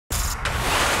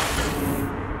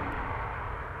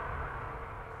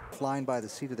flying by the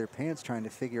seat of their pants trying to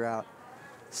figure out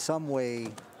some way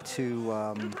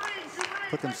to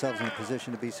put themselves in a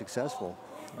position to be successful.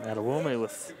 Adewume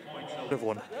with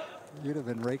one. You'd have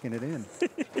been raking it in.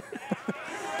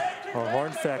 Well,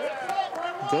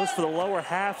 Hornfeck goes for the lower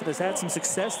half and has had some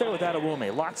success there with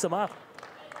Adewume. Locks him up.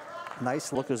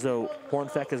 Nice look as though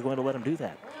Hornfeck is going to let him do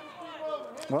that.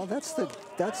 Well, that's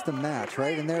the match,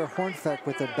 right? And there, Hornfeck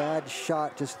with a bad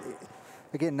shot. Just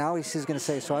again, now he's going to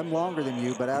say, "So I'm longer than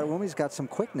you," but Adewume's got some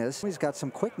quickness. He's got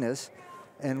some quickness,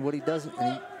 and what he does,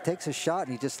 and he takes a shot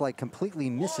and he just like completely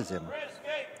misses him.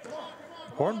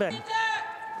 Hornbeck.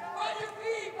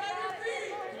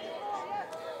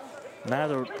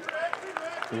 Neither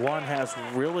one has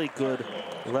really good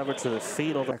leverage to the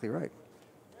feet. Exactly right.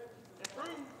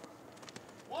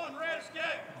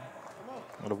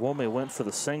 Adewume went for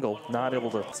the single, not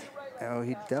able to. Oh,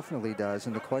 he definitely does.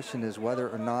 And the question is whether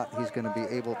or not he's going to be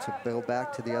able to go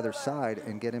back to the other side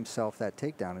and get himself that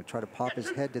takedown and try to pop his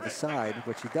head to the side,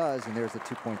 which he does, and there's the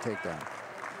 2-point takedown.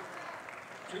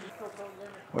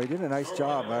 Well, he did a nice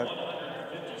job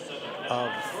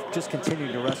of just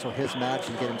continuing to wrestle his match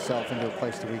and get himself into a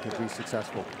place that he could be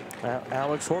successful.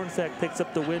 Alex Hornfeck picks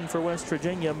up the win for West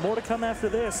Virginia. More to come after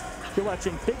this. You're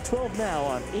watching Big 12 now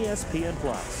on ESPN+.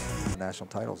 National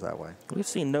titles that way. We've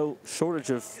seen no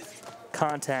shortage of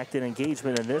contact and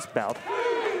engagement in this bout.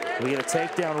 We get a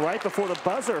takedown right before the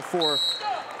buzzer for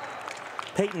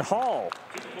Peyton Hall.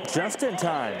 Just in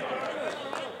time.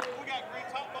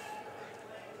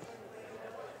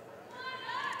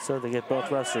 So they get both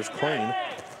wrestlers clean.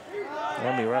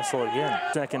 Let me wrestle again.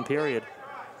 Second period.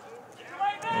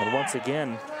 And once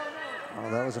again.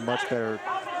 Oh, that was a much better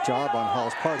job on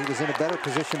Hall's part. He was in a better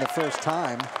position the first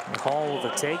time. Hall with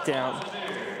a takedown.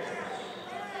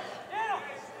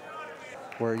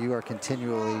 Where you are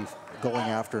continually going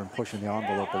after and pushing the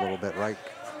envelope a little bit, right?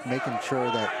 Making sure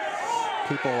that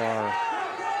people are.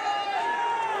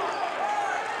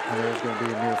 And there's going to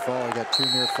be a near fall. You got 2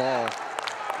 near fall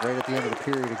right at the end of the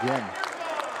period again.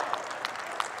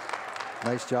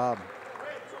 Nice job.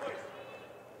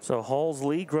 So Hall's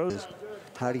lead grows.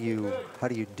 How do you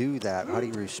do that? How do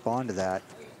you respond to that?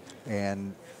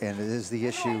 And is the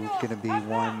issue going to be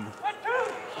one?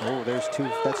 Oh, there's 2.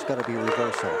 That's got to be a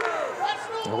reversal.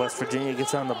 West Virginia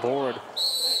gets on the board.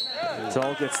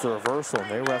 Joel gets the reversal.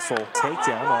 They wrestle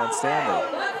takedown on Stanley.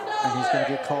 And he's going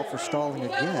to get called for stalling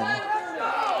again.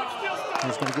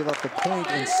 He's going to give up the point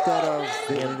instead of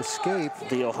the escape.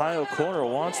 The Ohio corner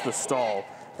wants the stall.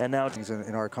 And now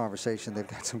in our conversation, they've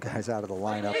got some guys out of the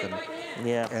lineup,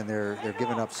 and they're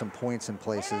giving up some points in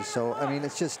places. So I mean,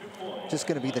 it's just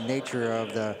going to be the nature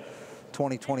of the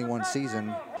 2021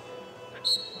 season.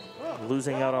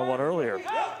 Losing out on one earlier.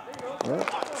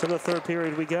 Yep. So the third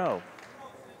period we go.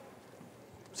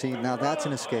 See, now that's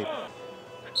an escape.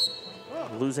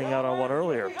 Losing out on one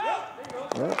earlier.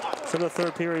 Yep. So the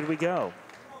third period we go.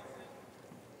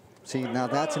 See, now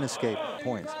that's an escape.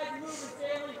 Points.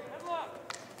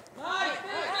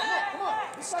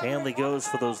 Stanley goes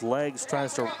for those legs,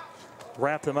 tries to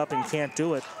wrap them up and can't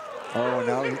do it. Oh,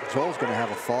 now Joel's going to have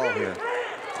a fall here.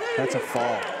 That's a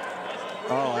fall.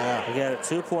 Oh, yeah. We got a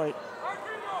 2-point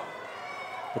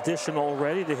additional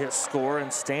ready to hit score,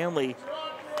 and Stanley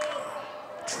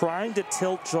trying to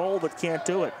tilt Joel but can't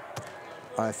do it.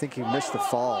 I think he missed the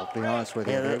fall, to be honest with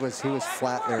you. Yeah, he was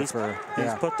flat there for.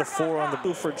 He's put the 4 on the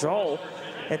boot for Joel.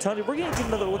 And Tony, we're going to give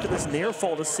another look at this near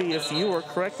fall to see if you are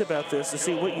correct about this, to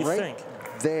see what you think.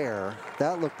 There,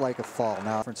 that looked like a fall.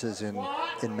 Now, differences in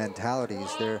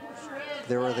mentalities. There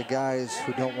are the guys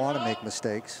who don't want to make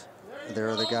mistakes. There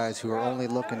are the guys who are only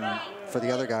looking for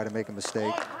the other guy to make a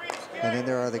mistake. And then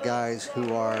there are the guys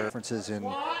who are differences in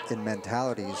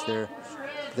mentalities. There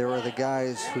are the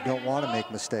guys who don't want to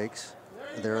make mistakes.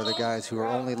 There are the guys who are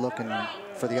only looking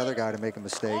for the other guy to make a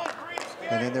mistake.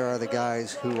 And then there are the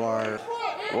guys who are.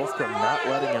 Wolfgram not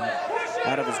letting him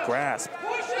out of his grasp.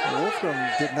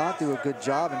 Wolfgram did not do a good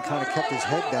job and kind of kept his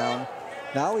head down.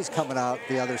 Now he's coming out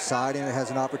the other side and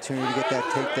has an opportunity to get that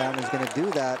takedown. He's going to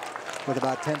do that with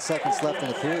about 10 seconds left in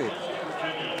the period.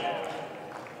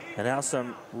 And now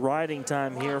some riding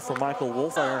time here for Michael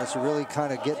Wolfgram. It's really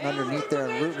kind of getting underneath there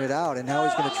and rooting it out. And now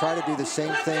he's going to try to do the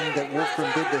same thing that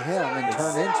Wolfgram did to him and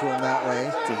turn into him that way.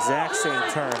 It's the exact same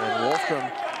turn, and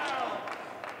Wolfgram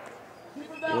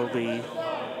will be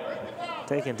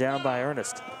taken down by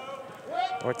Ernest.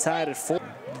 We're tied at 4.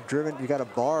 Driven, you got a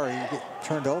bar, you get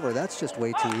turned over. That's just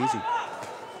way too easy.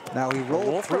 Now he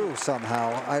rolled through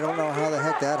somehow. I don't know how the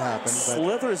heck that happened.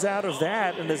 Slithers out of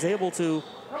that and is able to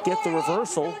get the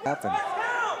reversal. Happened.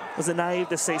 Was it naive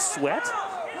to say sweat?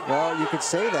 Well, you could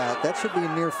say that. That should be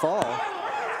a near fall.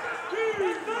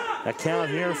 A count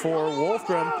here for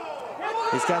Wolfgram.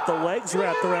 He's got the legs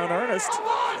wrapped around Ernest.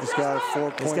 He's got a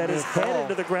 4-point He's got his fall. head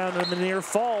into the ground in the near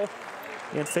fall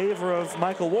in favor of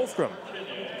Michael Wolfgram.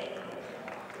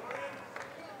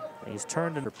 He's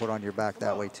turned and put on your back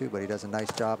that way too, but he does a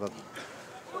nice job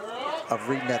of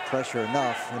reading that pressure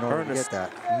enough in order Ernest to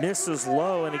get that. Misses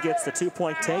low, and he gets the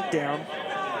 2-point takedown,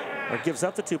 or gives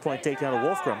up the 2-point takedown to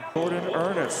Wolfgram. Jordan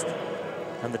Ernest,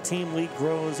 and the team lead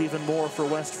grows even more for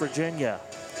West Virginia.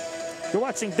 You're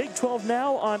watching Big 12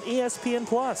 Now on ESPN+.